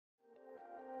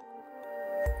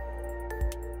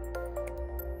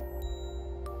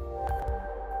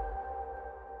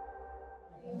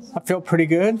I feel pretty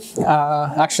good,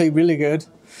 actually really good.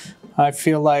 I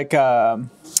feel like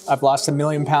I've lost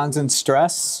 1,000,000 pounds in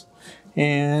stress,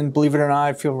 and believe it or not,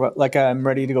 I feel like I'm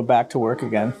ready to go back to work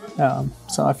again.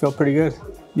 So I feel pretty good.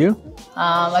 You?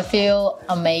 I feel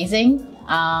amazing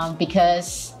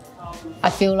because I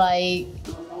feel like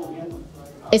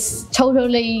it's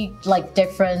totally like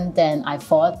different than I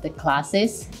thought the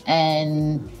classes,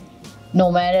 and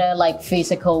no matter like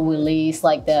physical release,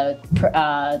 like the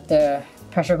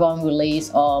pressure bond release,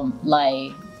 or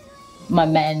like my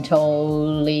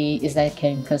mentally, is that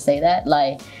can say that,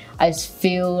 like I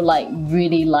feel like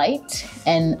really light,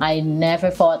 and I never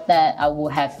thought that I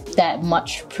would have that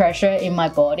much pressure in my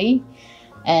body,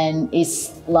 and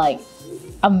it's like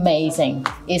amazing.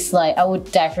 It's like I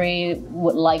would definitely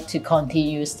would like to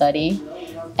continue study,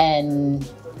 and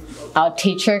our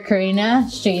teacher Karina,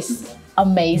 she's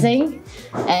amazing,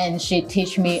 and she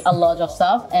teach me a lot of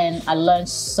stuff, and I learned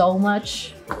so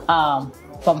much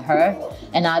from her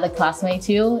and other classmates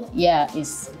too. Yeah,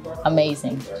 it's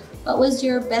amazing. What was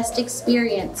your best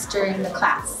experience during the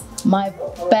class? My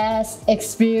best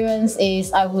experience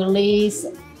is I released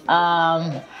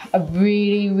a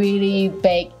really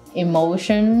big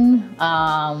emotion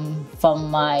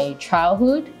from my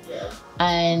childhood,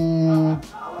 and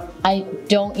I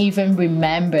don't even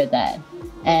remember that.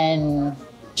 And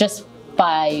just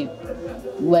by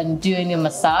when doing a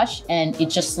massage, and it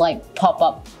just like pop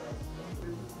up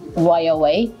right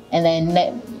away, and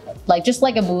then like just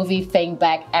like a movie, think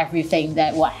back everything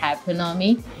that what happened on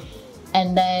me,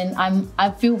 and then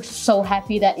I feel so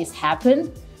happy that it's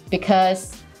happened,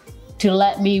 because to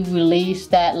let me release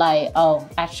that, like, oh,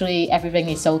 actually everything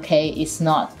is okay, it's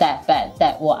not that bad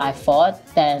that what I thought,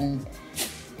 then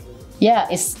yeah,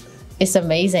 it's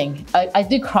amazing. I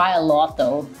do cry a lot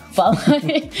though, but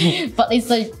but it's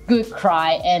a good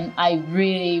cry, and I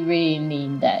really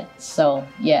need that. So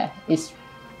yeah, it's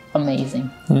amazing.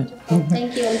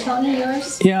 Thank you. And Tony,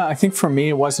 yours? Yeah, I think for me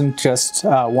it wasn't just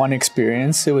one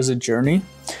experience, it was a journey.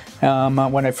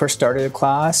 When I first started the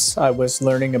class, I was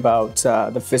learning about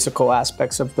the physical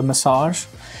aspects of the massage,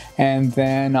 and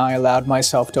then I allowed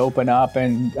myself to open up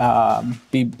and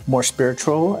be more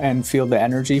spiritual and feel the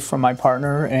energy from my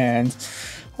partner and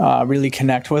really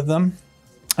connect with them.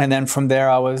 And then from there,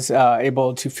 I was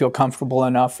able to feel comfortable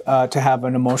enough to have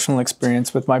an emotional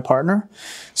experience with my partner.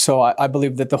 So I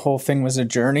believe that the whole thing was a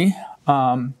journey.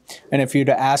 And if you'd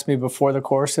have asked me before the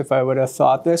course if I would have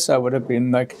thought this, I would have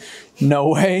been like, no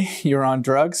way, you're on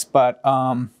drugs. But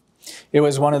it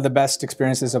was one of the best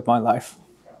experiences of my life.